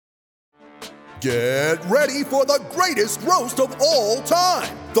Get ready for the greatest roast of all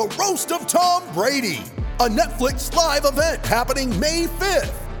time, the Roast of Tom Brady, a Netflix live event happening May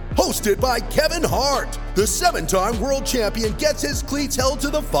 5th. Hosted by Kevin Hart, the 7-time world champion gets his cleats held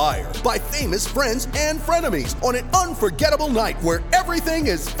to the fire by famous friends and frenemies on an unforgettable night where everything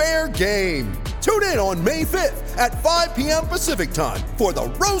is fair game. Tune in on May 5th at 5 p.m. Pacific time for the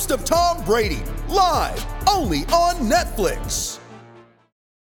Roast of Tom Brady, live only on Netflix.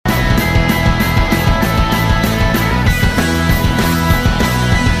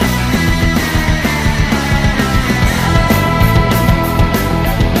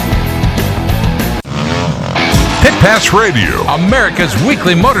 Pit Pass Radio, America's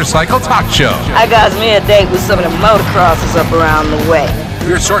weekly motorcycle talk show. I got me a date with some of the motocrossers up around the way.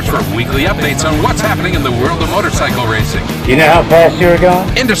 Your source for weekly updates on what's happening in the world of motorcycle racing. You know how fast you're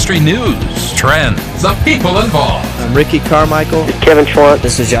going? Industry news, trends, the people involved. I'm Ricky Carmichael. This is Kevin Schwantz.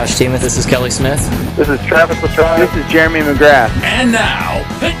 This is Josh Teemuth. This is Kelly Smith. This is Travis Latron. This is Jeremy McGrath. And now,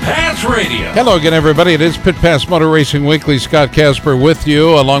 Pit Pass Radio. Hello again, everybody. It is Pit Pass Motor Racing Weekly. Scott Casper with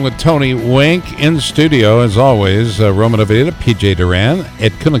you, along with Tony Wink in studio, as always. Roman Aveda, PJ Duran,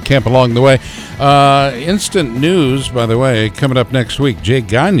 Ed Kuhlenkamp along the way. Instant news, by the way, coming up next week. Jake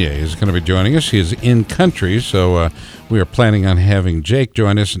Gagne is going to be joining us. He is in country, so we are planning on having Jake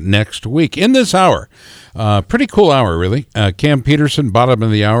join us next week. In this hour, pretty cool hour, really. Cam Peterson, bottom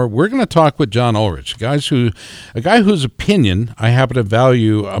of the hour. We're going to talk with John Ulrich, a guy whose opinion I happen to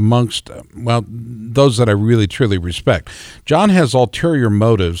value amongst, those that I really, truly respect. John has ulterior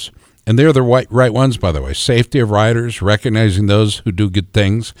motives, and they're the right ones, by the way. Safety of riders, recognizing those who do good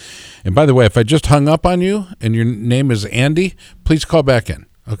things. And by the way, if I just hung up on you and your name is Andy, please call back in,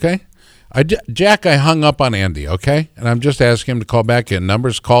 okay? Jack, I hung up on Andy, okay? And I'm just asking him to call back in.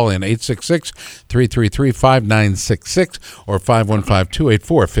 Numbers, call in 866-333-5966 or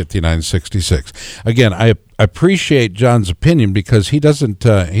 515-284-5966. Again, I appreciate John's opinion because he doesn't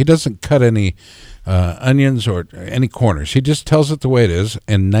cut any onions or any corners. He just tells it the way it is,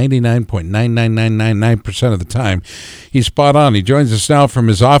 and 99.99999% of the time, he's spot on. He joins us now from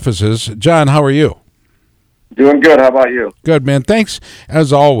his offices. John, how are you? Doing good. How about you? Good, man. Thanks.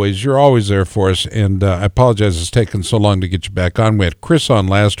 As always, you're always there for us, and I apologize it's taken so long to get you back on. We had Chris on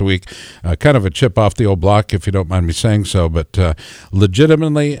last week, kind of a chip off the old block, if you don't mind me saying so, but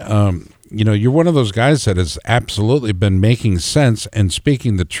legitimately, you're one of those guys that has absolutely been making sense and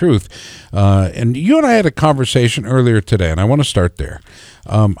speaking the truth. And you and I had a conversation earlier today, and I want to start there.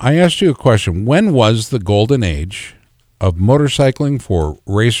 I asked you a question. When was the golden age of motorcycling for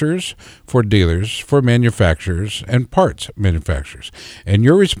racers, for dealers, for manufacturers, and parts manufacturers? And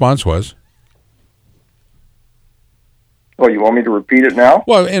your response was? Oh, you want me to repeat it now?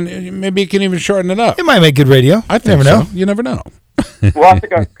 Well, and maybe you can even shorten it up. It might make good radio. I think so. You never know. Well, I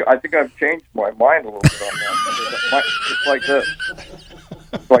think I've changed my mind a little bit on that. It's like this.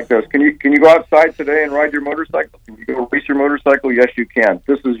 It's like this. Can you go outside today and ride your motorcycle? Can you go race your motorcycle? Yes, you can.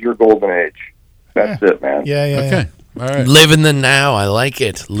 This is your golden age. That's it, man. Yeah. Okay. All right. Live in the now. I like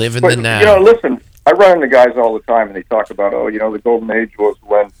it. Live in the now. Listen, I run into guys all the time, and they talk about, the golden age was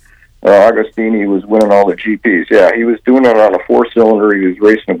when Agostini was winning all the GPs. Yeah, he was doing it on a 4-cylinder. He was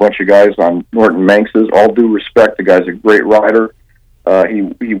racing a bunch of guys on Norton Manx's. All due respect, the guy's a great rider.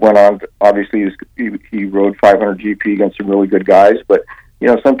 He went on to, obviously, he rode 500 GP against some really good guys, but,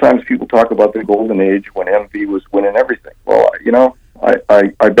 sometimes people talk about the golden age when MV was winning everything. Well,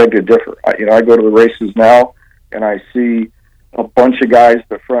 I beg to differ. I go to the races now, and I see a bunch of guys at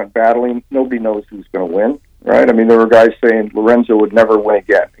the front battling. Nobody knows who's going to win, right? I mean, there were guys saying Lorenzo would never win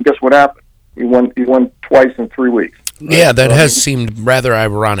again. And guess what happened? He won twice in 3 weeks. Right? Yeah, that has seemed rather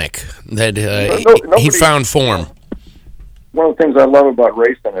ironic that he found form. One of the things I love about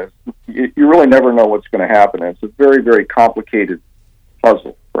racing is you really never know what's going to happen. It's a very, very complicated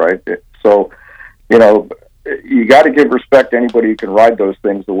puzzle, right? So, you got to give respect to anybody who can ride those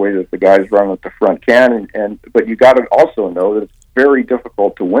things the way that the guys running at the front can, but you got to also know that it's very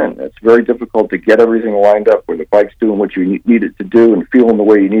difficult to win. It's very difficult to get everything lined up where the bike's doing what you need it to do and feeling the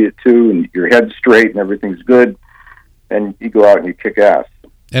way you need it to, and your head's straight and everything's good, and you go out and you kick ass.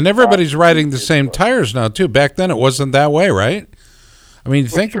 And everybody's riding the same tires now, too. Back then, it wasn't that way, right? I mean,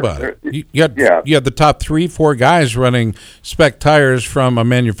 think about it. You had the top 3-4 guys running spec tires from a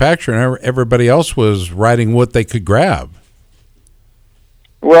manufacturer, and everybody else was riding what they could grab.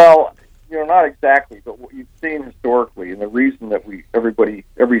 Well, not exactly, but what you've seen historically, and the reason that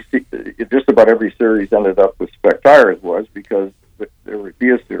just about every series ended up with spec tires was because there would be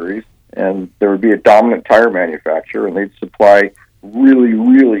a series, and there would be a dominant tire manufacturer, and they'd supply really,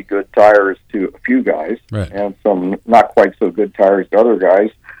 really good tires to a few guys, right, and some not quite so good tires to other guys.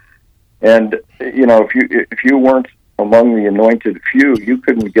 And if you weren't among the anointed few, you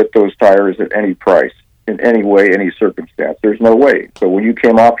couldn't get those tires at any price, in any way, any circumstance. There's no way. So when you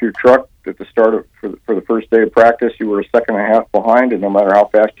came off your truck at the start of for the first day of practice, you were a second and a half behind, and no matter how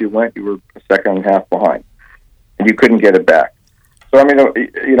fast you went, you were a second and a half behind, and you couldn't get it back. So I mean,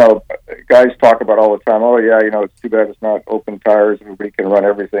 guys talk about all the time. Oh yeah, it's too bad it's not open tires. Everybody can run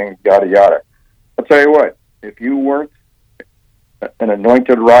everything, yada yada. I'll tell you what. If you weren't an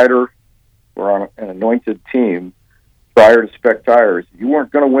anointed rider or on an anointed team prior to Spec Tires, you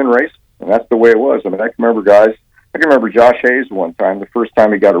weren't going to win races, and that's the way it was. I mean, I can remember Josh Hayes one time, the first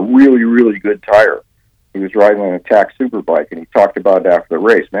time he got a really, really good tire. He was riding an Attack Superbike, and he talked about it after the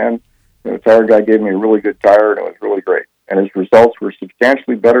race. Man, the tire guy gave me a really good tire, and it was really great. And his results were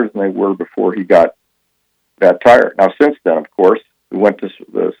substantially better than they were before he got that tire. Now, since then, of course, we went to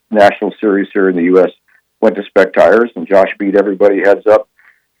the National Series here in the U.S., went to Spec Tires, and Josh beat everybody heads up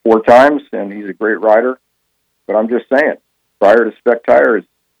 4 times, and he's a great rider. But I'm just saying, prior to Spec Tires,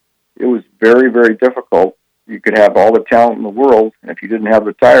 it was very, very difficult. You could have all the talent in the world, and if you didn't have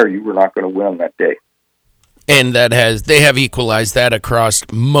the tire, you were not going to win on that day. And they have equalized that across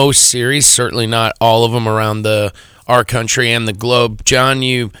most series, certainly not all of them around our country and the globe. John,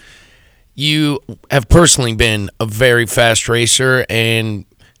 you have personally been a very fast racer and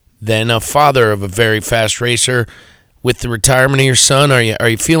then a father of a very fast racer. With the retirement of your son, are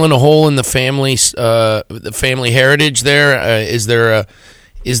you feeling a hole in the family heritage there? Is there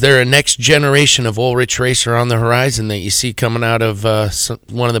a next generation of Ulrich racer on the horizon that you see coming out of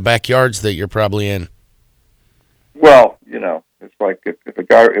one of the backyards that you're probably in? Well, it's like if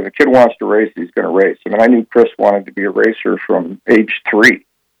a kid wants to race, he's going to race. I mean, I knew Chris wanted to be a racer from age 3.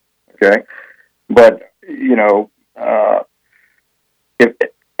 Okay, but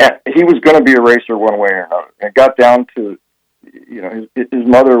he was going to be a racer one way or another. It got down to, his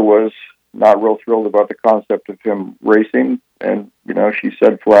mother was not real thrilled about the concept of him racing, and she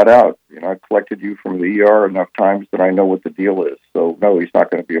said flat out, I collected you from the ER enough times that I know what the deal is. So no, he's not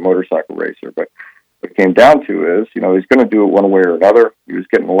going to be a motorcycle racer. But what it came down to is, he's going to do it one way or another. He was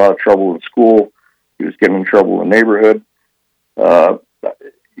getting in a lot of trouble in school. He was getting in trouble in the neighborhood.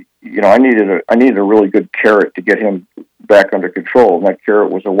 I needed a really good carrot to get him back under control, and that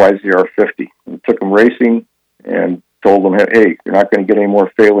carrot was a YZR 50. And took him racing and told him, hey, you're not going to get any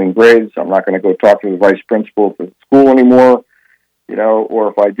more failing grades. I'm not going to go talk to the vice principal at the school anymore, or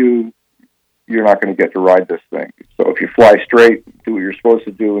if I do, you're not going to get to ride this thing. So if you fly straight, do what you're supposed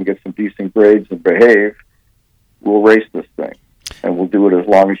to do, and get some decent grades and behave, we'll race this thing. And we'll do it as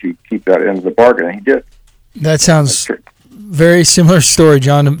long as you keep that end of the bargain. And he did. That sounds very similar story,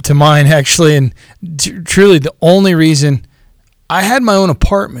 John, to mine, actually. And truly, the only reason I had my own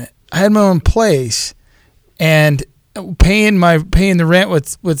apartment, I had my own place, and paying the rent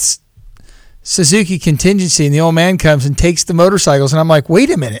with Suzuki Contingency, and the old man comes and takes the motorcycles, and I'm like, wait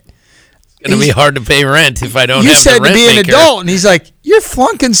a minute. It's going to be hard to pay rent if I don't have the rent. You said to be an adult, and he's like, you're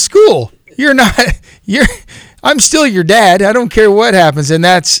flunking school. You're not. I'm still your dad. I don't care what happens,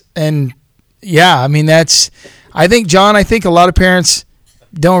 I think, John, a lot of parents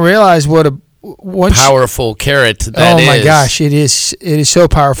don't realize what a powerful carrot that is. Oh my gosh, it is so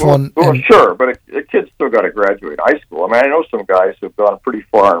powerful. Well, sure, but a kid's still got to graduate high school. I mean, I know some guys who've gone pretty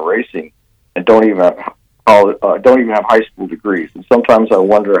far in racing and don't even have high school degrees, and sometimes I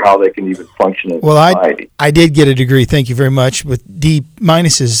wonder how they can even function in society. I did get a degree, thank you very much, with D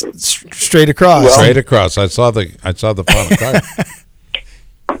minuses straight across. Straight across. I saw the final card.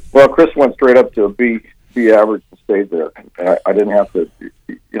 Well, Chris went straight up to a B average and stayed there. And I didn't have to.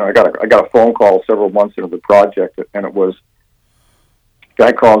 I got a phone call several months into the project, and it was.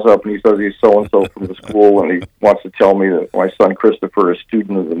 Guy calls up and he says he's so and so from the school, and he wants to tell me that my son Christopher is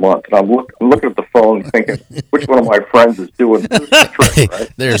student of the month. And I'm looking at the phone thinking, which one of my friends is doing this trick, right?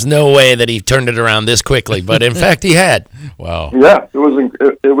 There's no way that he turned it around this quickly, but in fact he had. Wow. Yeah, it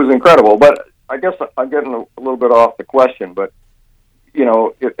was incredible. But I guess I'm getting a little bit off the question. But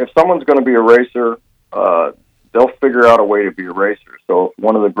if someone's going to be a racer, they'll figure out a way to be a racer. So if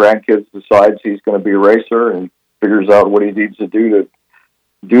one of the grandkids decides he's going to be a racer and figures out what he needs to do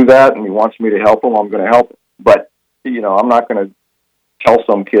that, and he wants me to help him, I'm going to help him. But, I'm not going to tell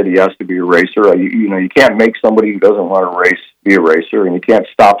some kid he has to be a racer. You can't make somebody who doesn't want to race be a racer, and you can't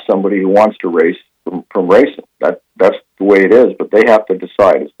stop somebody who wants to race from racing. That's the way it is, but they have to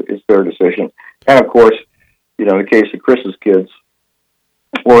decide. It's their decision. And, of course, in the case of Chris's kids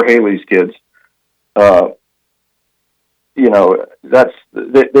or Haley's kids, they've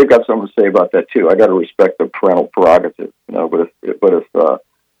got something to say about that, too. I got to respect the parental prerogative, but if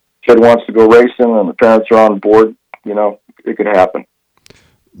kid wants to go racing and the parents are on board, it could happen.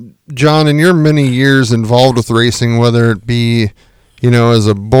 John, in your many years involved with racing, whether it be, as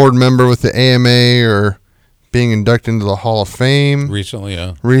a board member with the AMA or being inducted into the Hall of Fame. Recently,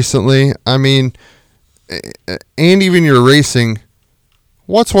 yeah. I mean, and even your racing,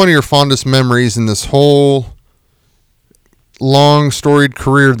 what's one of your fondest memories in this whole long storied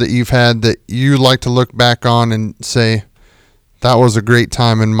career that you've had that you like to look back on and say, that was a great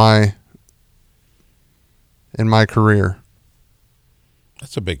time in my career?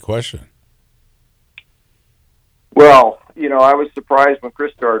 That's a big question. Well, I was surprised when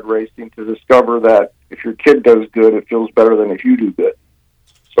Chris started racing to discover that if your kid does good, it feels better than if you do good.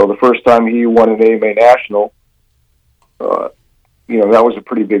 So the first time he won an AMA National, that was a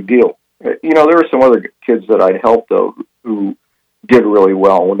pretty big deal. There were some other kids that I'd helped, though, who did really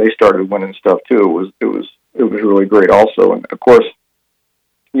well. When they started winning stuff, too, it was really great also. And, of course,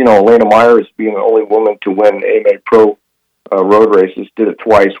 Elena Myers, being the only woman to win AMA Pro road races, did it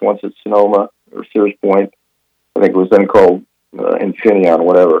twice, once at Sonoma or Sears Point. I think it was then called Infineon,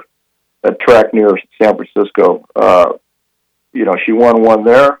 whatever, that track near San Francisco. She won one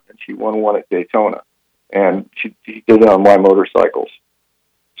there, and she won one at Daytona. And she did it on my motorcycles.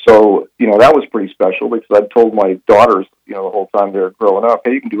 So, that was pretty special because I'd told my daughters, the whole time they were growing up,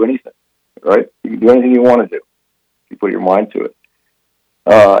 hey, you can do anything, right? You can do anything you want to do if you put your mind to it.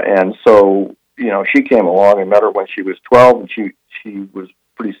 And so, she came along and met her when she was 12, and she was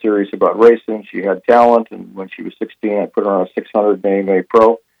pretty serious about racing. She had talent, and when she was 16, I put her on a 600 AMA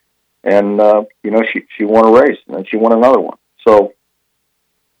Pro, and she won a race, and then she won another one. So,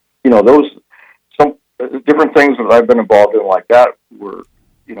 those some different things that I've been involved in like that were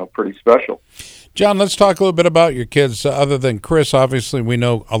pretty special. John, let's talk a little bit about your kids. Other than Chris, obviously we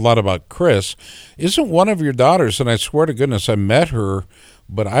know a lot about Chris. Isn't one of your daughters, and I swear to goodness I met her,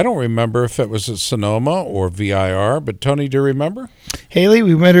 but I don't remember if it was at Sonoma or VIR, but Tony, do you remember? Haley,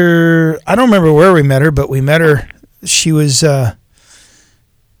 we met her, I don't remember where we met her, but we met her, she was all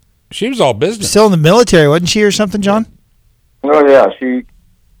business. Still in the military, wasn't she, or something, John? Oh, yeah, she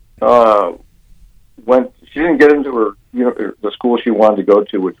she didn't get into her, the school she wanted to go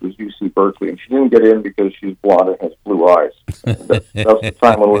to, which was UC Berkeley, and she didn't get in because she's blonde and has blue eyes. That was the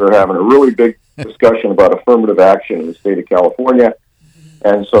time when we were having a really big discussion about affirmative action in the state of California,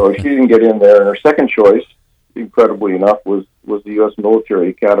 and so she didn't get in there. And her second choice, incredibly enough, was the U.S. Military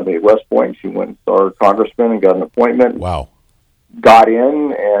Academy at West Point. She went and saw her congressman and got an appointment. Wow. Got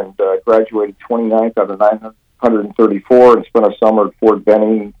in and graduated 29th out of 934 and spent a summer at Fort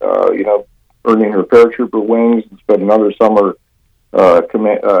Benning, earning her paratrooper wings, and spent another summer,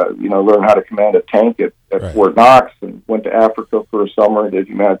 learn how to command a tank at right. Fort Knox, and went to Africa for a summer and did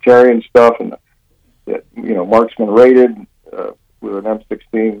humanitarian stuff, and marksman rated with an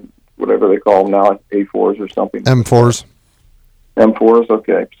M16, whatever they call them now, A4s or something. M4s,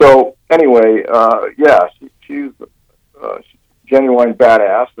 okay. So anyway, she's genuine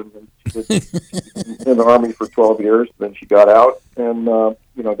badass, and then she did in the Army for 12 years. Then she got out and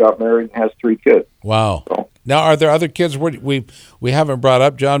got married and has 3 kids. Wow. So, now, are there other kids we haven't brought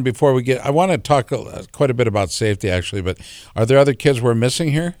up, John? Before we get, I want to talk quite a bit about safety, actually. But are there other kids we're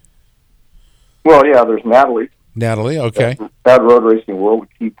missing here? Well, yeah. There's Natalie. Natalie, okay. At Road Racing World, a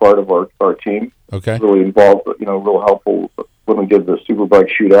key part of our team. Okay. Really involved, real helpful when we did the Superbike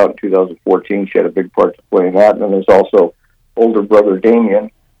shootout in 2014. She had a big part to play in that. And then there's also older brother Damien,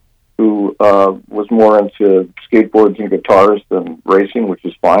 who was more into skateboards and guitars than racing, which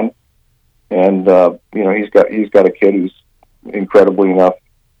is fine. And he's got a kid who's incredibly enough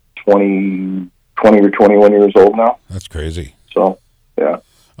 20 or 21 years old now. That's crazy. So, yeah.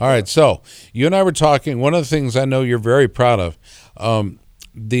 All right, so you and I were talking. One of the things I know you're very proud of,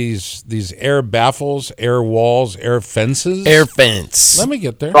 these air baffles, air walls, air fences. Air fence. Let me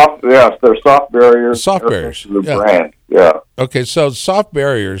get there. Yes, they're soft barriers. Soft barriers. The brand, yeah. Okay, so soft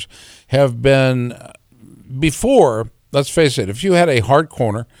barriers have been, before, let's face it, if you had a hard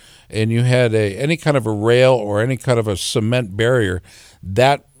corner and you had any kind of a rail or any kind of a cement barrier,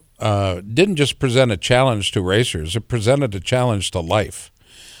 that didn't just present a challenge to racers, it presented a challenge to life.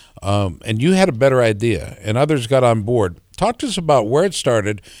 And you had a better idea, and others got on board. Talk to us about where it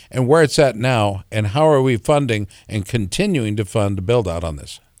started and where it's at now, and how are we funding and continuing to fund the build-out on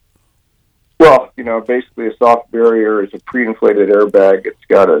this? Well, basically a soft barrier is a pre-inflated airbag. It's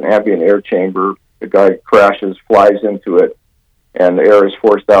got an ambient air chamber. The guy crashes, flies into it, and the air is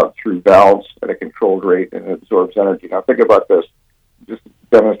forced out through valves at a controlled rate, and it absorbs energy. Now, think about this, just to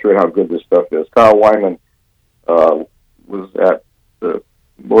demonstrate how good this stuff is. Kyle Wyman was at the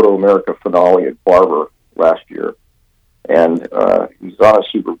Moto America finale at Barber last year, and he's on a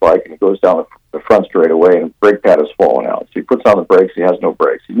super bike, and he goes down the front straightaway, and the brake pad has fallen out. So he puts on the brakes. He has no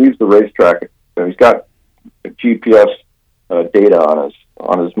brakes. He leaves the racetrack. So he's got GPS data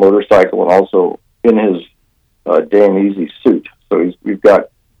on his motorcycle, and also in his Day and Easy suit. So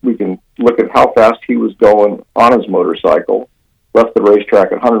we can look at how fast he was going on his motorcycle. Left the racetrack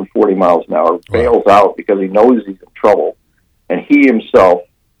at 140 miles an hour, bails out because he knows he's in trouble, and he himself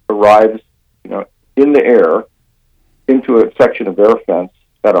arrives, in the air into a section of air fence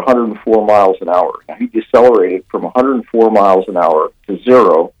at 104 miles an hour. Now, he decelerated from 104 miles an hour to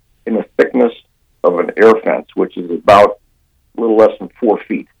 0 in the thickness of an air fence, which is about a little less than 4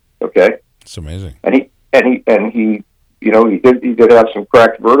 feet. Okay, it's amazing. And he did have some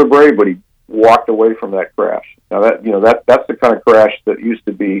cracked vertebrae, but he walked away from that crash. Now that's the kind of crash that used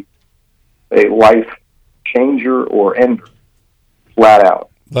to be a life changer or ender, flat out.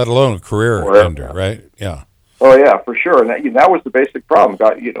 Let alone a career ender, right? Yeah. Oh yeah, for sure. And that was the basic problem.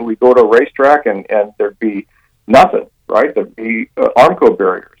 We go to a racetrack and there'd be nothing, right? There'd be Armco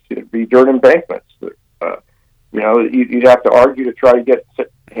barriers. There'd be dirt embankments. You'd have to argue to try to get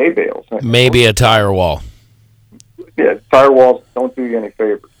hay bales. Maybe a tire wall. Yeah, tire walls don't do you any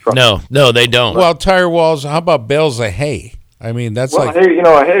favors. No, they don't. Well, tire walls. How about bales of hay? I mean, that's a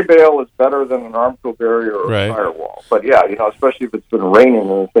hay bale is better than an Armco barrier or right. a tire wall. But yeah, especially if it's been raining and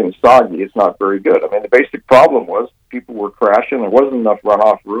the thing's soggy, it's not very good. I mean, the basic problem was people were crashing. There wasn't enough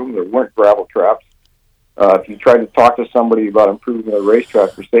runoff room. There weren't gravel traps. If you tried to talk to somebody about improving the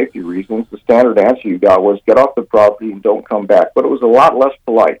racetrack for safety reasons, the standard answer you got was get off the property and don't come back. But it was a lot less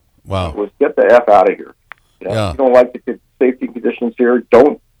polite. Wow. It was get the F out of here. If you don't like the safety conditions here,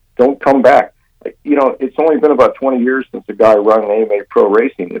 don't come back. It's only been about 20 years since a guy running AMA Pro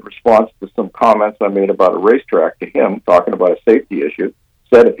Racing, in response to some comments I made about a racetrack to him, talking about a safety issue,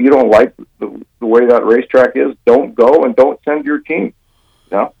 said, if you don't like the way that racetrack is, don't go and don't send your team.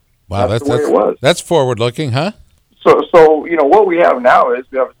 Wow, that's the way it was. That's forward-looking, huh? So what we have now is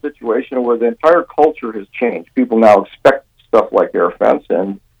we have a situation where the entire culture has changed. People now expect stuff like air fence,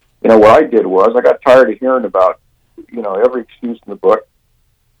 and what I did was I got tired of hearing about every excuse in the book,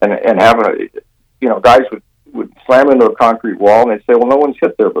 and having guys would slam into a concrete wall and they'd say, well, no one's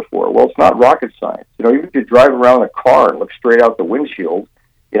hit there before. Well, it's not rocket science. Even if you drive around a car and look straight out the windshield,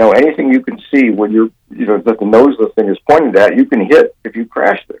 anything you can see when that the nose of the thing is pointed at, you can hit if you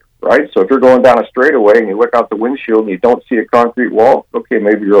crash there, right? So if you're going down a straightaway and you look out the windshield and you don't see a concrete wall, okay,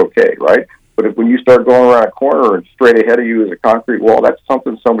 maybe you're okay, right? But when you start going around a corner and straight ahead of you is a concrete wall, that's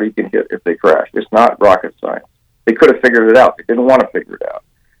something somebody can hit if they crash. It's not rocket science. They could have figured it out. They didn't want to figure it out.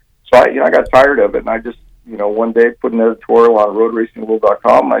 So I got tired of it, and I just, one day put an editorial on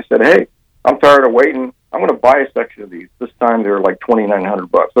roadracingworld.com, and I said, hey, I'm tired of waiting. I'm going to buy a section of these. This time they're like $2,900.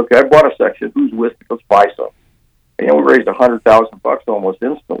 Okay, I bought a section. Who's with me? Let's buy some. And we raised $100,000 almost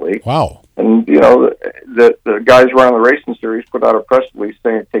instantly. Wow. And, the guys running the racing series put out a press release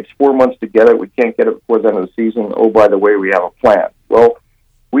saying it takes 4 months to get it. We can't get it before the end of the season. Oh, by the way, we have a plan. Well,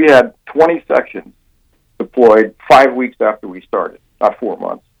 we had 20 sections deployed 5 weeks after we started, not 4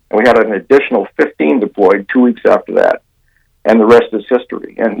 months. And we had an additional 15 deployed 2 weeks after that. And the rest is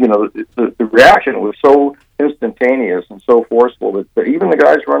history. And, the reaction was so instantaneous and so forceful that even the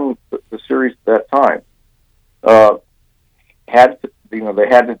guys running the series at that time had to, they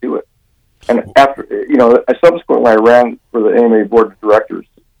had to do it. And after, subsequently I ran for the AMA board of directors,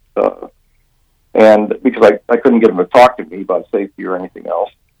 and because I couldn't get them to talk to me about safety or anything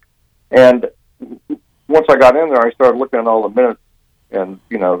else. And once I got in there, I started looking at all the minutes, and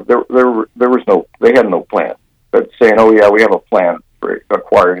they had no plan. But saying, oh yeah, we have a plan for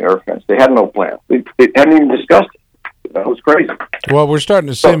acquiring air fence. They had no plan. They hadn't even discussed it. That was crazy. Well, we're starting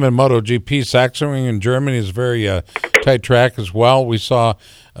to see them in MotoGP. Sachsenring in Germany is a very tight track as well. We saw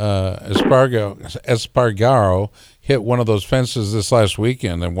Espargaro hit one of those fences this last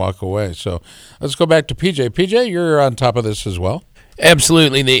weekend and walk away. So let's go back to PJ. PJ, you're on top of this as well.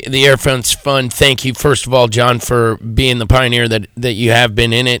 Absolutely. The Air Fence Fund, thank you, first of all, John, for being the pioneer that you have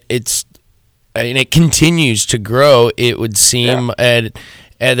been in it. It continues to grow, it would seem, at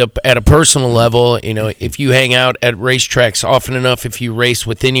a personal level. If you hang out at racetracks often enough, if you race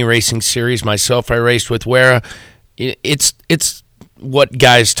with any racing series, myself, I raced with Wera, it's what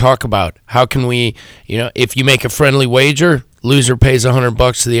guys talk about. How can we, if you make a friendly wager, loser pays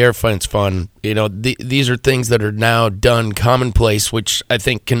 $100 to the Air Fence Fund. These are things that are now done commonplace, which I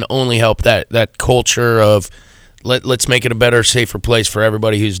think can only help that culture of let's make it a better, safer place for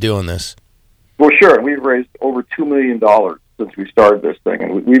everybody who's doing this. Well, sure, and we've raised over $2 million since we started this thing,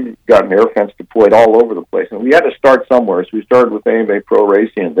 and we've gotten air fence deployed all over the place. And we had to start somewhere, so we started with AMA Pro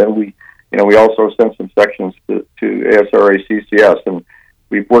Racing, and then we we also sent some sections to ASRA CCS, and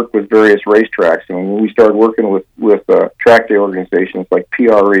we've worked with various racetracks. And when we started working with track day organizations like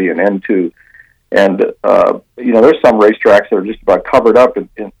PRE and N2, and there's some racetracks that are just about covered up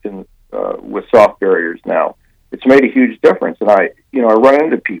with soft barriers now. It's made a huge difference, and I run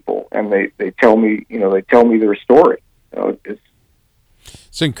into people, and they tell me their story.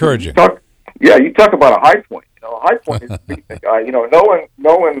 It's encouraging. You talk about a high point. A high point is beating the guy.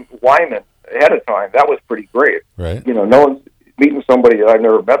 Knowing Wyman ahead of time, that was pretty great. Right. Knowing meeting somebody that I've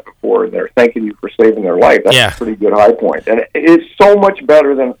never met before, and they're thanking you for saving their life. That's a pretty good high point, and it's so much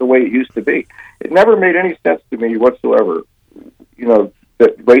better than the way it used to be. It never made any sense to me whatsoever.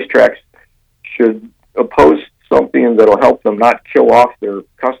 That racetracks should oppose something that'll help them not kill off their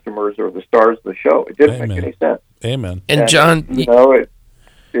customers or the stars of the show. It didn't make any sense. Amen. And John, it's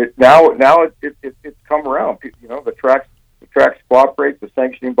come around. The tracks cooperate, the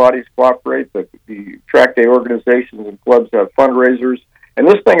sanctioning bodies cooperate, the track day organizations and clubs have fundraisers, and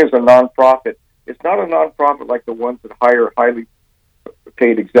this thing is a nonprofit. It's not a nonprofit like the ones that hire highly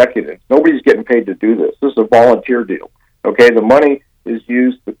paid executives. Nobody's getting paid to do this. This is a volunteer deal. Okay, the money is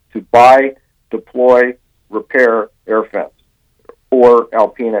used to buy, deploy, repair air fence or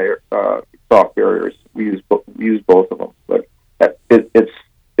Alpina soft barriers. We use both of them, but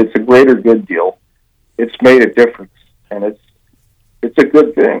it's a greater good deal. It's made a difference, and it's a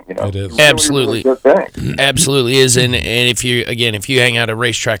good thing. It is absolutely really good thing. Absolutely is, and if you hang out at a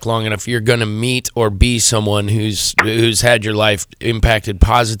racetrack long enough, you're going to meet or be someone who's had your life impacted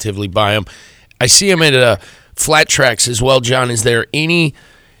positively by them. I see them at flat tracks as well, John. Is there any?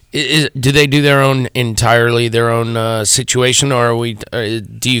 Do they do their own situation, or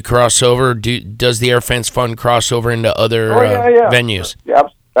do you cross over? Does the Air Fence Fund cross over into other venues? Yeah,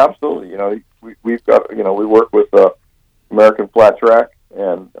 absolutely. We've got we work with American Flat Track,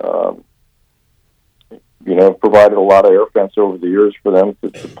 and provided a lot of air fence over the years for them to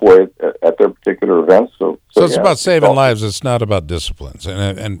deploy at their particular events. So it's about saving lives. It's not about disciplines.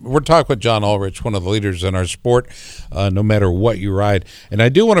 And we're talking with John Ulrich, one of the leaders in our sport, no matter what you ride. And I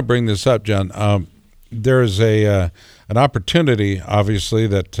do want to bring this up, John. There is an opportunity, obviously,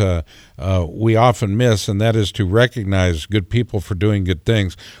 that we often miss, and that is to recognize good people for doing good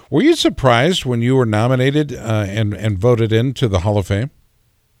things. Were you surprised when you were nominated and voted into the Hall of Fame?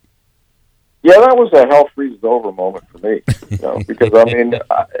 Yeah, that was a hell freezes over moment for me, because I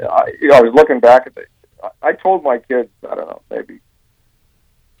was looking back at it. I told my kids, I don't know, maybe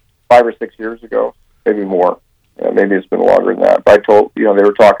 5 or 6 years ago, maybe more. Maybe it's been longer than that. But I told, they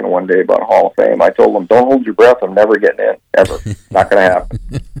were talking one day about Hall of Fame. I told them, don't hold your breath. I'm never getting in, ever. Not going to happen.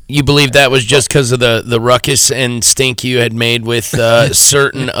 You believe that was just because of the ruckus and stink you had made with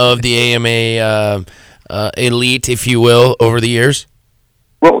certain of the AMA elite, if you will, over the years?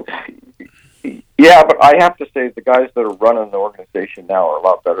 Well, yeah, but I have to say the guys that are running the organization now are a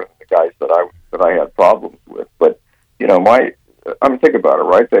lot better than the guys that I had problems with. But think about it,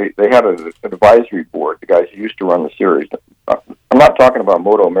 right? They had an advisory board. The guys who used to run the series. I'm not talking about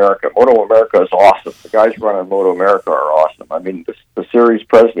Moto America. Moto America is awesome. The guys running Moto America are awesome. I mean, the series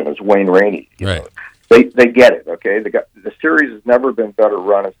president is Wayne Rainey. Right. They get it. Okay. The series has never been better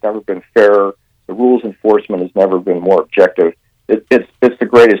run. It's never been fairer. The rules enforcement has never been more objective. It's the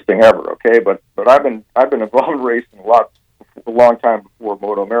greatest thing ever. Okay. But I've been involved in racing a long time before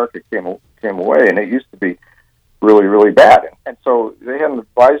Moto America came away, and it used to be really, really bad. And so they had an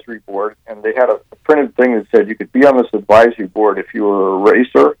advisory board, and they had a printed thing that said you could be on this advisory board if you were a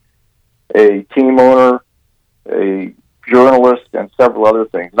racer, a team owner, a journalist, and several other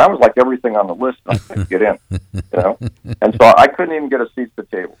things. And I was like everything on the list, and I couldn't get in. And so I couldn't even get a seat at the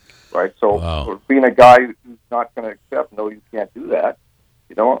table, right? So for being a guy who's not going to accept, no, you can't do that,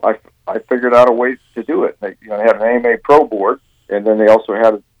 I figured out a way to do it. They had an AMA Pro board, and then they also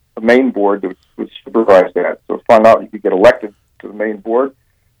had a main board that would supervise that. So found out you could get elected to the main board,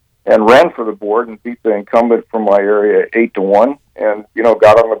 and ran for the board and beat the incumbent from my area 8-1, and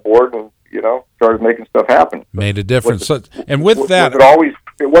got on the board and started making stuff happen. Made a difference. And with that,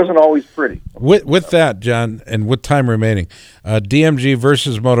 it wasn't always pretty. With that, John, and with time remaining, DMG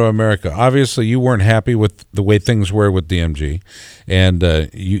versus Moto America. Obviously, you weren't happy with the way things were with DMG, and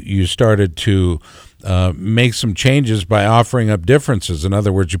you started to make some changes by offering up differences. In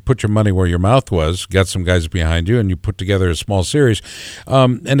other words, you put your money where your mouth was, got some guys behind you, and you put together a small series.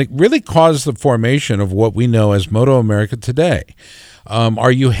 And it really caused the formation of what we know as Moto America today.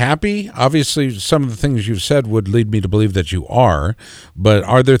 Are you happy? Obviously, some of the things you've said would lead me to believe that you are, but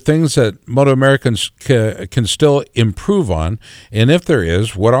are there things that Moto Americans can still improve on? And if there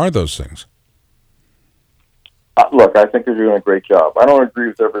is, what are those things? Look, I think they're doing a great job. I don't agree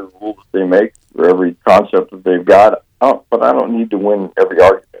with every rule that they make or every concept that they've got, but I don't need to win every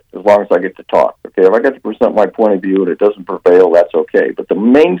argument as long as I get to talk. Okay, if I get to present my point of view and it doesn't prevail, that's okay. But the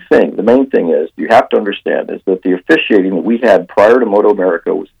main thing is, you have to understand, is that the officiating that we had prior to Moto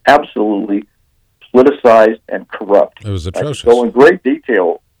America was absolutely politicized and corrupt. It was atrocious. I could go in great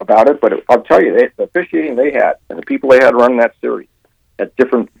detail about it, but I'll tell you, the officiating they had and the people they had running that series at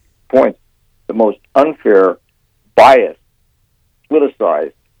different points, the most unfair, biased,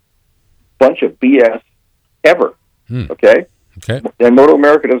 politicized bunch of BS ever. Okay? And Moto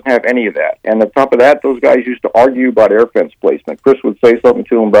America doesn't have any of that. And on top of that, those guys used to argue about air fence placement. Chris would say something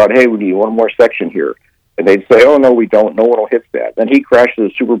to him about, hey, we need one more section here. And they'd say, oh, no, we don't. No one will hit that. Then he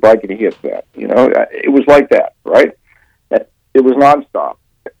crashes a super bike and he hits that. You know, it was like that, right? It was nonstop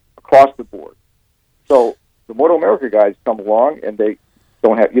across the board. So the Moto America guys come along and you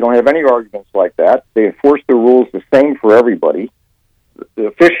don't have any arguments like that. They enforce the rules the same for everybody. The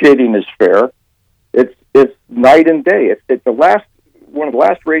officiating is fair. It's night and day. It's one of the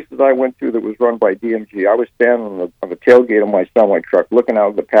last races I went to that was run by DMG. I was standing on the tailgate of my semi truck, looking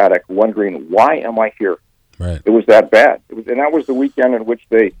out of the paddock, wondering, why am I here? Right. It was that bad. And that was the weekend in which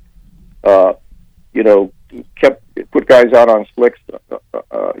they, put guys out on slicks.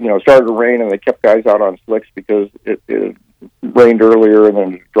 It started to rain, and they kept guys out on slicks because it rained earlier and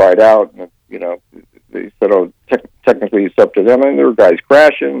then it dried out. And they said, "Oh, technically it's up to them." And there were guys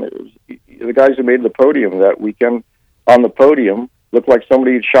crashing. The guys who made the podium that weekend on the podium looked like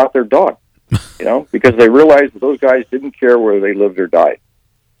somebody had shot their dog. Because they realized that those guys didn't care whether they lived or died.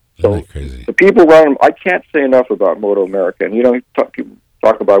 So the people running, I can't say enough about Moto America. And people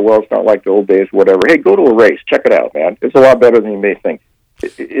talk about, well, it's not like the old days, whatever. Hey, go to a race, check it out, man. It's a lot better than you may think.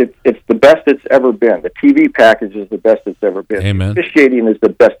 It's the best it's ever been. The TV package is the best it's ever been. Amen. The officiating is the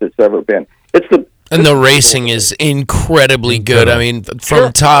best it's ever been. And the racing is incredibly good. I mean,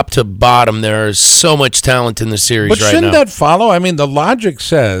 from top to bottom, there is so much talent in the series right now. But shouldn't that follow? I mean, the logic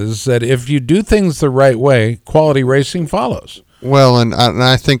says that if you do things the right way, quality racing follows. Well, and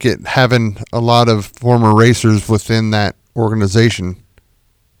I think having a lot of former racers within that organization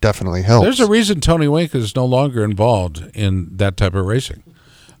definitely helps. There's a reason Tony Wink is no longer involved in that type of racing.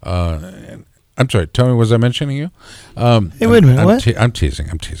 I'm sorry, Tony, was I mentioning you? Hey, wait a minute, what? I'm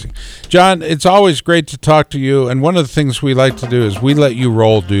teasing. John, it's always great to talk to you, and one of the things we like to do is we let you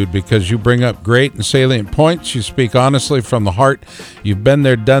roll, dude, because you bring up great and salient points. You speak honestly from the heart. You've been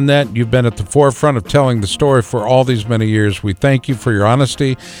there, done that. You've been at the forefront of telling the story for all these many years. We thank you for your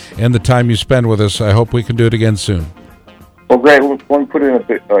honesty and the time you spend with us. I hope we can do it again soon. Well, great. Let me put in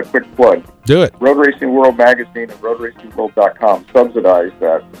a quick plug. Do it. Road Racing World Magazine and RoadRacingWorld.com subsidize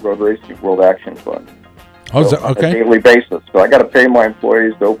that Road Racing World Action Fund. Oh, is that okay? On a daily basis. So I got to pay my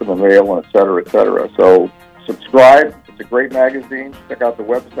employees to open the mail, and et cetera, et cetera. So subscribe. It's a great magazine. Check out the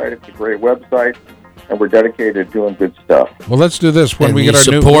website. It's a great website. And we're dedicated to doing good stuff. Well, let's do this when we get our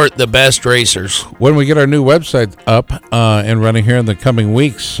support the best racers. When we get our new website up and running here in the coming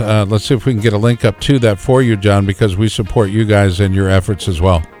weeks, let's see if we can get a link up to that for you, John, because we support you guys and your efforts as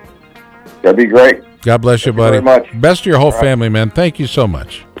well. That'd be great. God bless you, buddy. Very much. Best to your whole family, man. Thank you so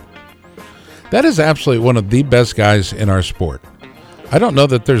much. That is absolutely one of the best guys in our sport. I don't know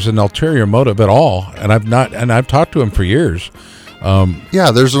that there's an ulterior motive at all, and I've talked to him for years.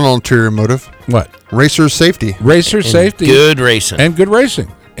 Yeah, there's an ulterior motive. What? Racer safety. Safety. Good racing. And good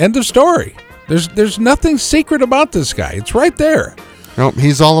racing. End of story. There's nothing secret about this guy. It's right there. Nope,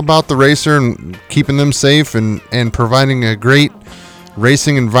 he's all about the racer and keeping them safe and providing a great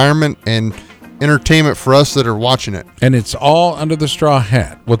racing environment and entertainment for us that are watching it. And it's all under the straw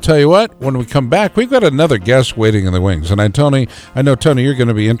hat. We'll tell you what, when we come back, we've got another guest waiting in the wings. And I know, Tony, you're going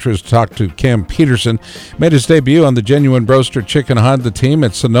to be interested to talk to Cam Peterson. Made his debut on the Genuine Broaster Chicken Honda team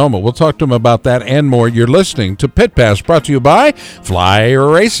at Sonoma. We'll talk to him about that and more. You're listening to Pit Pass, brought to you by Fly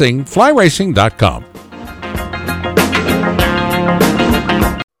Racing, flyracing.com.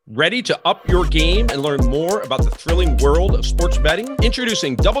 Ready to up your game and learn more about the thrilling world of sports betting?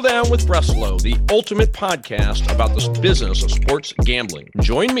 Introducing Double Down with Breslow, the ultimate podcast about the business of sports gambling.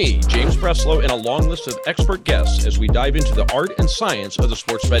 Join me, James Breslow, and a long list of expert guests as we dive into the art and science of the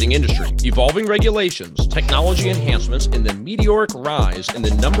sports betting industry. Evolving regulations, technology enhancements, and the meteoric rise in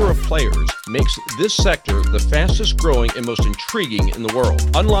the number of players makes this sector the fastest growing and most intriguing in the world.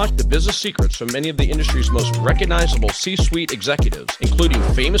 Unlock the business secrets from many of the industry's most recognizable C-suite executives, including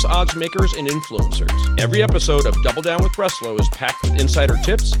famous odds makers and influencers. Every episode of Double Down with Breslow is packed with insider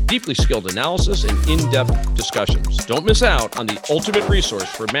tips, deeply skilled analysis, and in-depth discussions. Don't miss out on the ultimate resource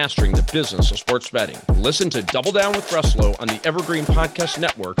for mastering the business of sports betting. Listen to Double Down with Breslow on the Evergreen Podcast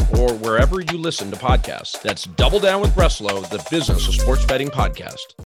Network or wherever you listen to podcasts. That's Double Down with Breslow, the Business of Sports Betting podcast.